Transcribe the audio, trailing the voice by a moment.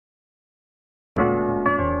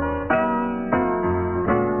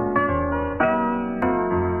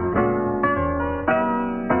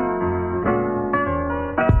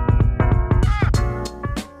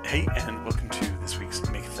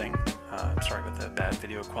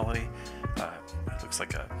video quality. It looks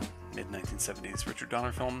like a mid-1970s Richard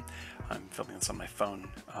Donner film. I'm filming this on my phone,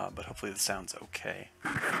 but hopefully the sound's okay.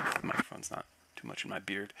 The microphone's not too much in my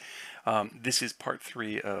beard. This is part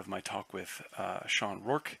 3 of my talk with SEAN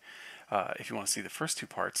ROURKE. If you want to see the first 2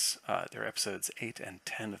 parts, they're episodes 8 and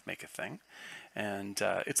 10 of Make a Thing. And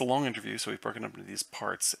it's a long interview, so we've broken up into these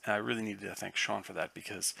parts. And I really needed to thank SEAN for that,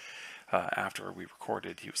 because after we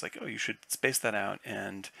recorded, he was like, oh, you should space that out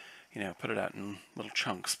and, put it out in little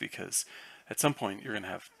chunks, because at some point you're going to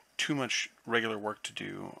have too much regular work to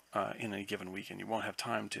do in a given week, and you won't have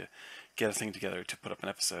time to get a thing together to put up an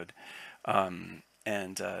episode.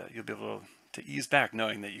 You'll be able to ease back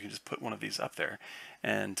knowing that you can just put one of these up there.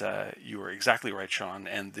 And you were exactly right, SEAN,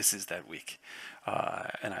 and this is that week.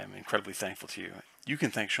 And I'm incredibly thankful to you. You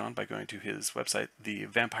can thank SEAN by going to his website,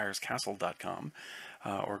 thevampirescastle.com,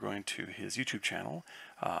 or going to his YouTube channel,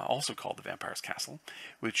 also called The Vampire's Castle,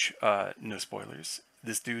 which, no spoilers,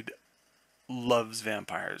 this dude loves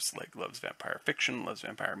vampires, loves vampire fiction, loves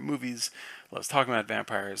vampire movies, loves talking about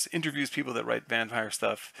vampires, interviews people that write vampire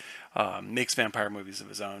stuff, makes vampire movies of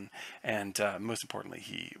his own, and most importantly,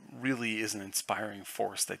 he really is an inspiring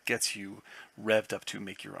force that gets you revved up to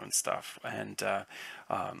make your own stuff, and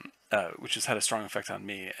which has had a strong effect on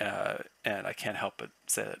me, and I can't help but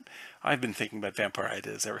say that I've been thinking about vampire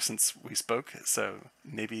ideas ever since we spoke, so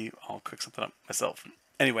maybe I'll cook something up myself.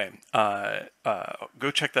 Anyway,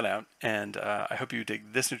 go check that out, and I hope you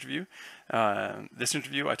dig this interview. This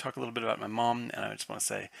interview, I talk a little bit about my mom, and I just want to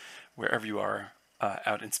say, wherever you are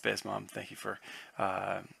out in space, Mom, thank you for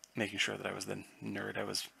making sure that I was the nerd I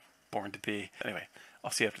was born to be. Anyway,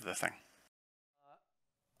 I'll see you after the thing.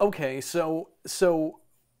 Okay, so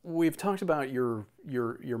we've talked about your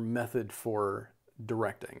method for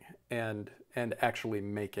directing and actually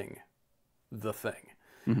making the thing.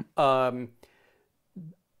 Mm-hmm.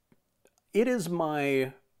 It is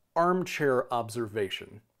my armchair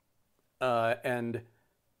observation, and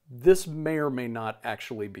this may or may not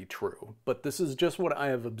actually be true, but this is just what I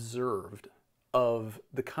have observed of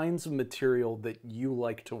the kinds of material that you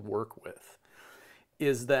like to work with,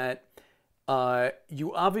 is that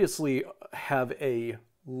you obviously have a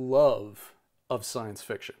love of science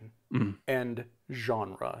fiction and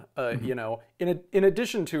genre, in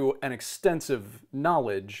addition to an extensive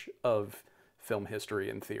knowledge of film history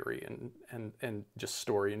and theory and just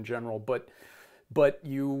story in general, but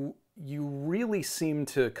you really seem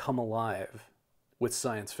to come alive with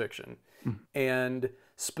science fiction. And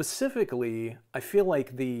specifically, I feel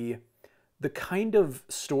like the kind of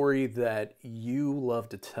story that you love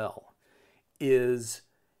to tell is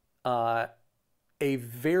a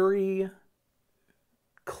very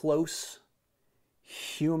close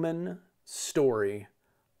human story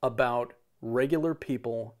about regular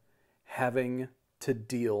people having to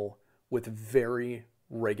deal with very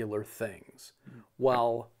regular things,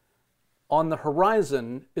 while on the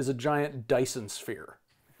horizon is a giant Dyson sphere.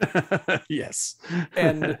 Yes,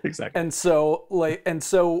 and exactly. And so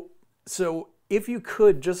if you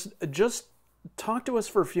could just talk to us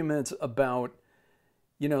for a few minutes about,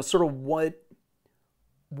 sort of what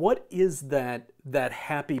is that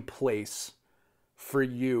happy place for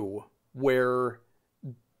you where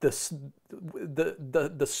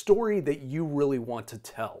the story that you really want to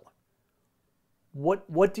tell,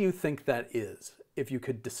 what do you think that is, if you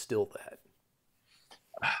could distill that?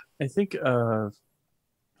 I think let's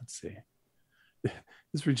see,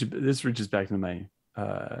 this reaches back into my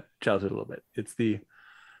childhood a little bit. It's the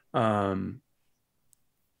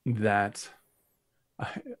that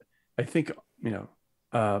I think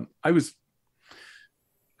I was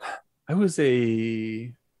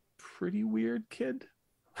a pretty weird kid.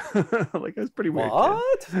 Like, I was pretty weird.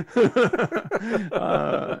 What?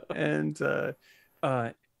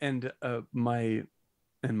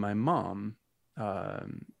 My mom,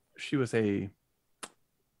 she was a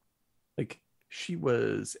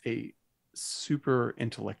super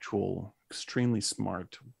intellectual, extremely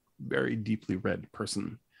smart, very deeply read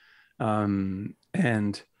person, and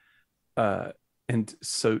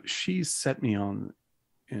so she set me on.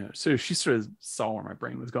 So she sort of saw where my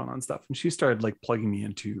brain was going on stuff, and she started plugging me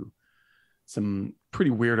into some pretty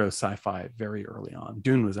weirdo sci-fi very early on.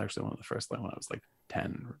 Dune was actually one of the first, when I was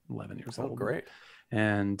 10 or 11 years old. Oh, great.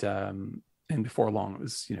 And before long, it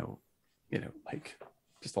was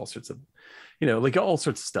just all sorts of all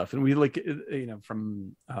sorts of stuff. And we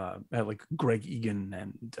from Greg Egan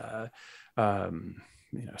and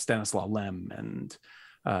Stanislaw Lem and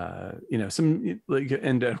some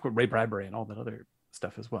and Ray Bradbury and all that other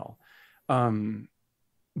stuff as well.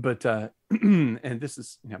 But and this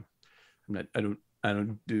is, I don't I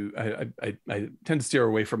don't do I tend to steer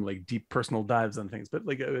away from like deep personal dives on things, but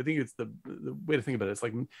like I think it's the way to think about it. It's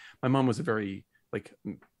like my mom was a very like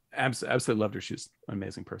absolutely loved her. She's an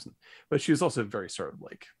amazing person, but she was also very sort of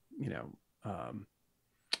like, you know,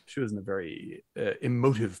 she wasn't a very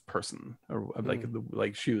emotive person, or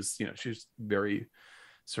like she was, you know, she's very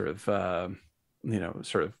sort of you know,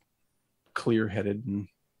 sort of clear headed and,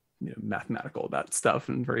 you know, mathematical about stuff,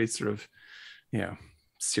 and very sort of, you know,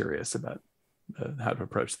 serious about how to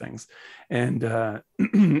approach things, and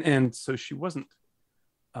and so she wasn't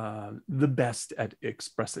the best at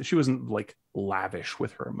expressing. She wasn't like lavish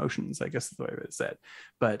with her emotions, I guess is the way I would say it.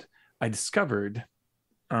 But I discovered,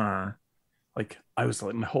 like I was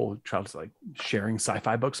like my whole childhood like sharing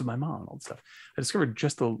sci-fi books with my mom and all that stuff. I discovered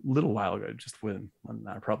just a little while ago, just when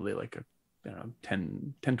probably like a, you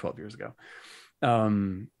know, 12 years ago.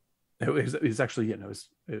 Um, it was actually, you know,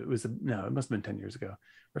 it was no, it must have been 10 years ago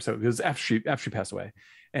or so. It was after she passed away,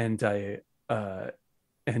 and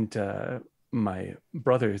and my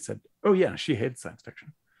brother said, "Oh yeah, she hated science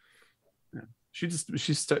fiction. Yeah. She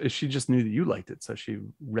just knew that you liked it, so she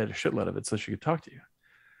read a shitload of it so she could talk to you."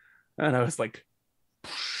 And I was like,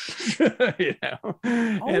 you know,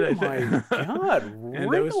 and Oh my God,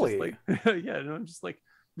 and I was just really? like, yeah, and I'm just like,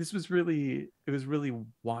 this was really, it was really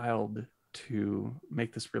wild to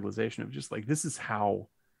make this realization of just like, this is how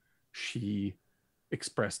she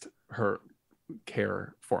expressed her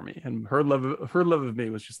care for me, and her love of me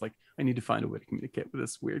was just like, I need to find a way to communicate with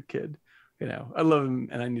this weird kid. You know, I love him,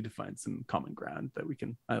 and I need to find some common ground that we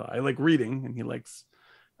can. I like reading, and he likes,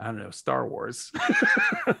 I don't know, Star Wars.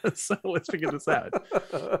 So let's figure this out.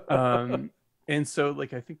 Um, and so,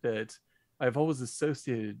 like, I think that I've always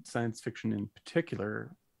associated science fiction in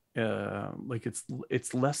particular, like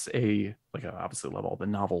it's less a like, I obviously love all the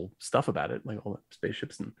novel stuff about it, like all the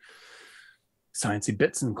spaceships and sciencey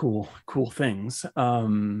bits and cool things.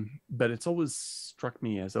 But it's always struck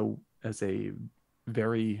me as a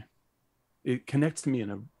very, it connects to me in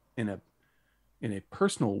a in a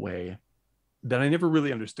personal way that I never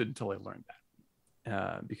really understood until I learned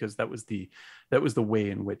that, because that was the way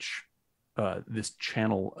in which this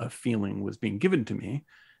channel of feeling was being given to me.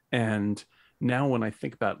 And now when I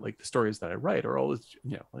think about like the stories that I write are always,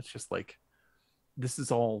 you know, it's just like, this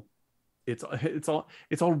is all, it's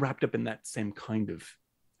all wrapped up in that same kind of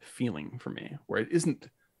feeling for me, where it isn't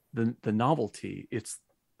the novelty, it's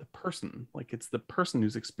the person. Like it's the person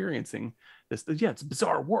who's experiencing this. Yeah, it's a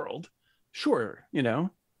bizarre world, sure, you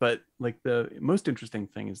know, but like the most interesting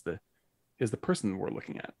thing is the person we're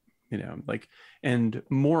looking at, you know, like, and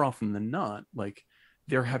more often than not, like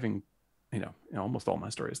they're having, you know, almost all my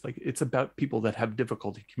stories, like it's about people that have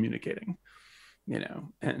difficulty communicating, you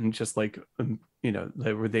know, and just like, you know,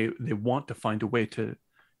 they want to find a way to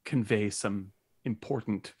convey some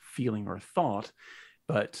important feeling or thought,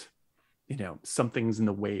 but, you know, something's in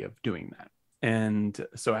the way of doing that. And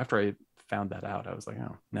so after I found that out, I was like,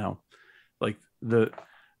 oh, now, like the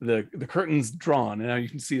curtain's drawn, and now you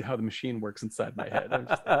can see how the machine works inside my head. I'm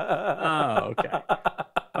just like, oh, okay.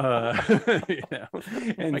 You know, Oh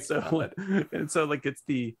and my so God. like it's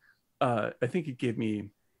the, I think it gave me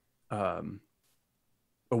um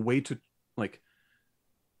a way to like,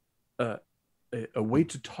 uh, a way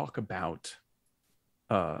to talk about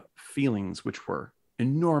feelings which were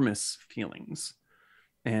enormous feelings,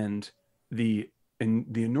 and the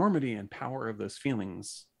the enormity and power of those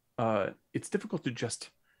feelings. It's difficult to just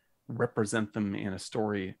represent them in a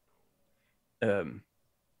story. Um,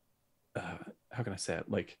 how can I say it?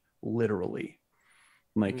 Like literally,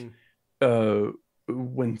 like Mm. uh,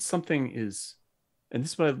 when something is, and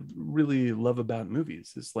this is what I really love about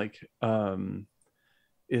movies, is like,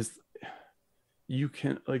 is you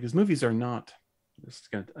can like, as movies are not, this is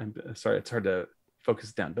gonna, I'm sorry, it's hard to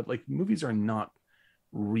focus down, but like movies are not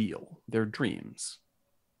real, they're dreams,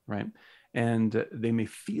 right? And they may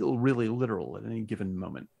feel really literal at any given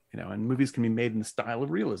moment, you know, and movies can be made in the style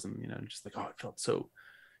of realism, you know, just like, oh, it felt so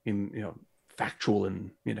in, you know, factual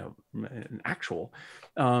and, you know, and actual,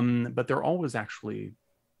 but they're always actually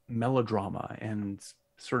melodrama and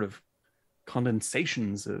sort of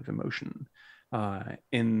condensations of emotion,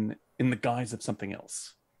 in the guise of something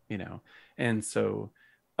else, you know. And so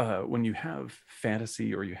when you have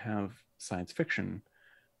fantasy or you have science fiction,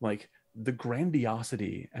 like the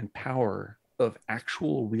grandiosity and power of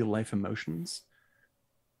actual real life emotions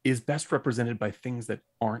is best represented by things that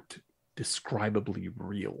aren't describably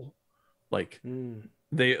real. Like Mm.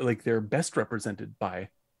 they're best represented by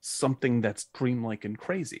something that's dreamlike and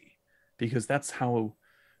crazy, because that's how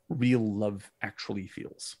real love actually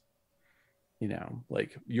feels. You know,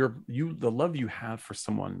 like the love you have for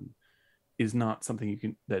someone is not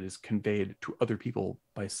something that is conveyed to other people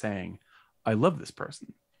by saying, I love this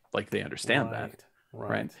person. Like they understand that,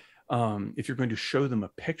 right? If you're going to show them a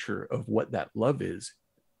picture of what that love is,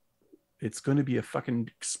 it's going to be a fucking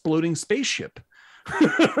exploding spaceship.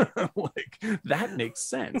 Like that makes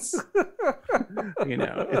sense.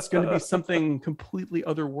 It's going to be something completely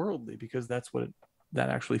otherworldly, because that's what that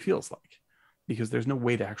actually feels like, because there's no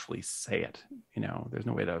way to actually say it. There's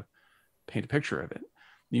no way to paint a picture of it.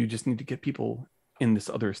 You just need to get people in this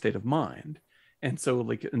other state of mind. And so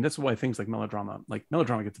and that's why things like melodrama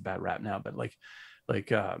gets a bad rap now, but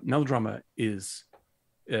melodrama is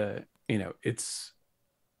it's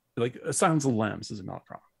like a Silence of the Lambs is a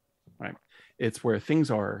melodrama, right? It's where things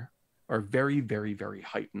are very, very, very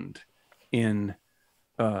heightened in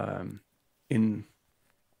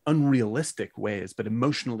unrealistic ways, but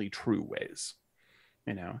emotionally true ways,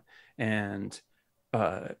 and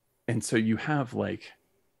so you have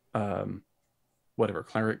whatever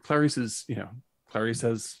Clarice is, Clarice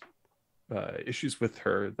has issues with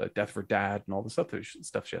the death of her dad and all the stuff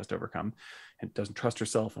she has to overcome, and doesn't trust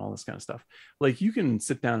herself and all this kind of stuff. Like, you can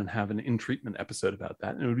sit down and have an in treatment episode about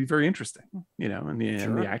that, and it would be very interesting, and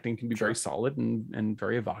the acting can be very solid and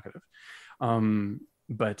very evocative.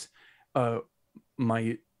 But it's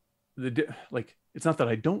not that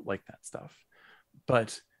I don't like that stuff,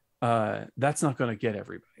 but that's not going to get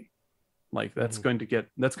everybody. Like, that's going to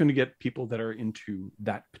get people that are into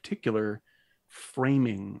that particular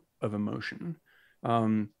framing of emotion,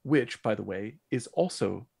 which, by the way, is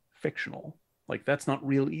also fictional. Like, that's not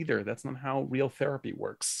real either. That's not how real therapy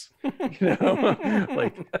works.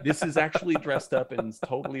 Like, this is actually dressed up and it's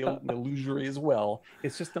totally illusory as well.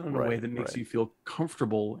 It's just done in a way that makes you feel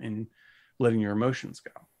comfortable in letting your emotions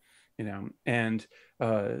go. And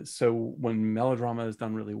so when melodrama is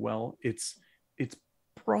done really well, it's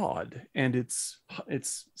broad, and it's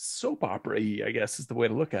soap opera-y, I guess is the way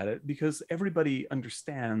to look at it, because everybody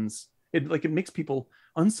understands it. Like, it makes people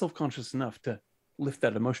unself-conscious enough to lift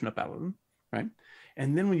that emotion up out of them, right?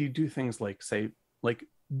 And then when you do things like, say, like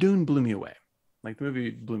Dune blew me away. Like, the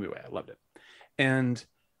movie blew me away. I loved it. And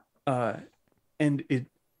it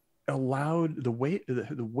allowed the way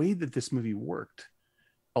that this movie worked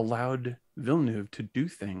allowed Villeneuve to do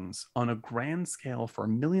things on a grand scale for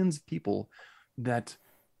millions of people that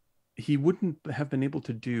he wouldn't have been able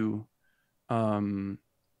to do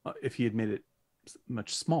if he had made it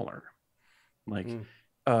much smaller.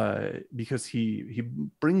 Because he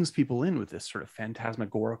brings people in with this sort of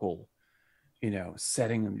phantasmagorical,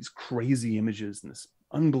 setting, and these crazy images and this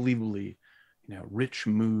unbelievably, rich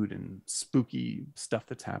mood and spooky stuff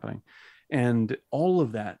that's happening. And all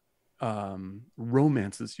of that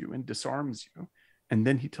romances you and disarms you. And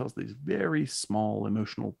then he tells these very small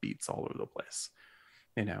emotional beats all over the place,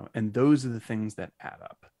 and those are the things that add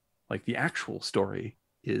up. Like, the actual story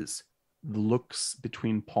is the looks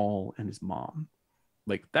between Paul and his mom.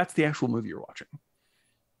 Like, that's the actual movie you're watching.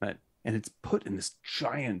 Right? And it's put in this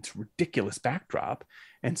giant, ridiculous backdrop.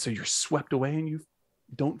 And so you're swept away, and you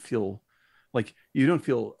don't feel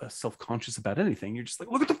self-conscious about anything. You're just like,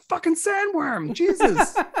 look at the fucking sandworm,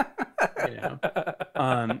 Jesus.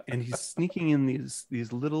 And he's sneaking in these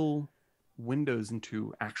little windows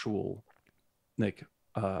into actual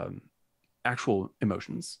actual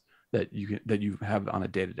emotions that you have on a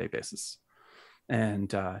day-to-day basis,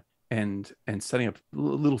 and setting up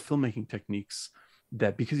little filmmaking techniques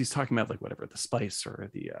that, because he's talking about whatever the spice or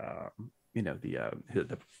the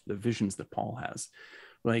visions that Paul has,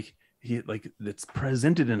 that's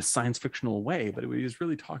presented in a science fictional way, but what he's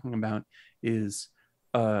really talking about is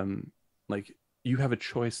you have a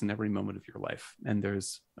choice in every moment of your life, and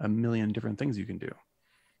there's a million different things you can do,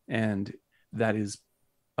 and that is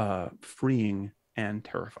freeing and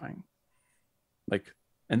terrifying.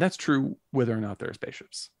 And that's true whether or not there are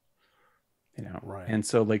spaceships, right? And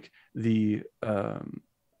so the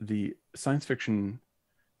science fiction,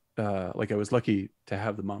 I was lucky to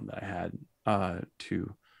have the mom that I had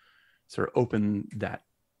to sort of open that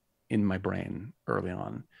in my brain early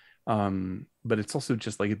on, but it's also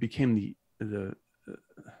just it became the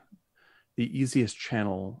easiest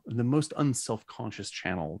channel, the most unself-conscious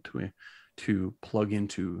channel to plug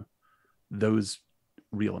into those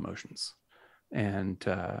real emotions, and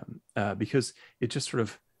because it just sort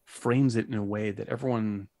of frames it in a way that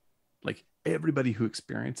everybody who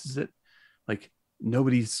experiences it,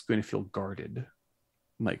 nobody's going to feel guarded.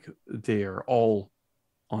 They are all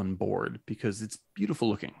on board because it's beautiful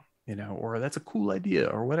looking, or that's a cool idea,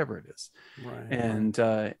 or whatever it is. Right.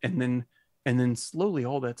 And then slowly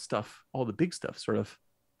all that stuff, all the big stuff, sort of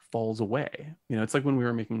falls away. It's like when we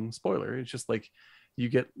were making Spoiler, it's just you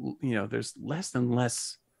get, there's less and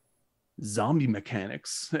less zombie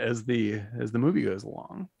mechanics as the movie goes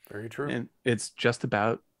along. Very true. And it's just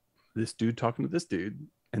about this dude talking to this dude,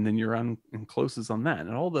 and then you're on in closes on that,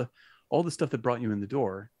 and all the stuff that brought you in the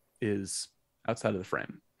door is outside of the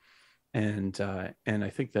frame. And I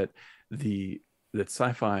think that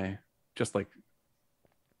sci-fi, just like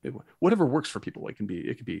whatever works for people, it could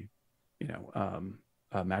be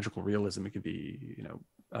magical realism, it could be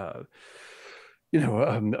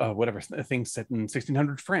whatever thing set in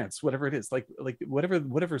 1600 France, whatever it is, like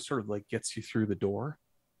whatever sort of like gets you through the door,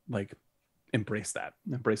 like embrace that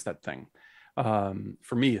thing.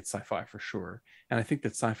 For me, it's sci-fi for sure. And I think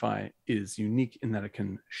that sci-fi is unique in that it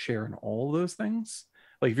can share in all those things.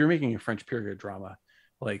 Like if you're making a French period drama,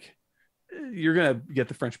 like you're going to get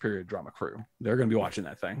the French period drama crew. They're going to be watching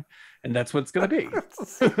that thing, and that's what it's going to be.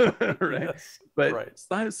 Right. Yes, but right.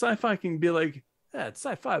 Sci-fi can be like, yeah, it's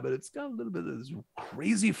sci-fi, but it's got a little bit of those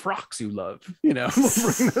crazy frocks you love, we'll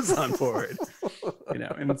bring this on board,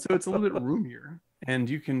 and so it's a little bit roomier, and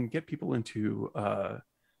you can get people into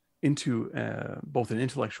both an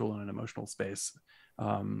intellectual and an emotional space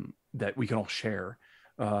that we can all share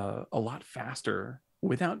a lot faster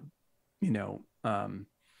without,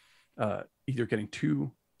 either getting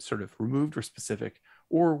too sort of removed or specific,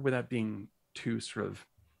 or without being too sort of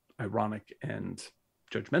ironic and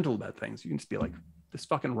judgmental about things. You can just be like, this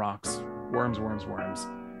fucking rocks, worms.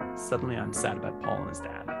 Suddenly I'm sad about Paul and his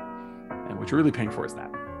dad, and what you're really paying for is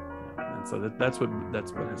that. And so that's what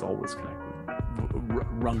has always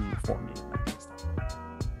rung for me, that kind of stuff.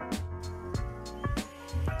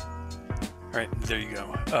 All right, there you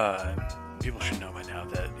go. People should know by now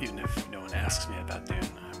that even if no one asks me about Dune,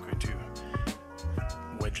 I'm going to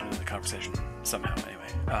wedge into the conversation somehow anyway.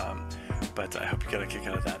 But I hope you get a kick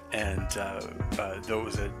out of that. And though it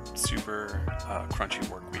was a super crunchy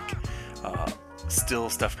work week, still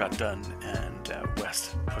stuff got done, and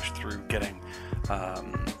West pushed through getting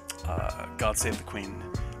God Save the Queen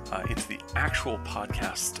into the actual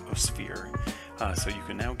podcast-osphere. So you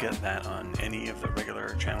can now get that on any of the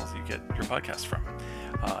regular channels you get your podcast from.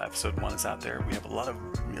 Episode 1 is out there. We have a lot of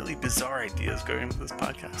really bizarre ideas going into this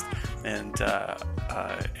podcast, and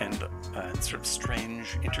sort of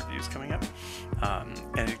strange interviews coming up,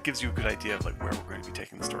 and it gives you a good idea of like where we're going to be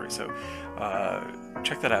taking the story. So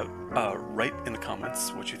check that out. Write in the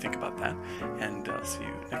comments what you think about that, and see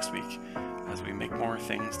you next week as we make more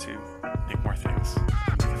things to make more things.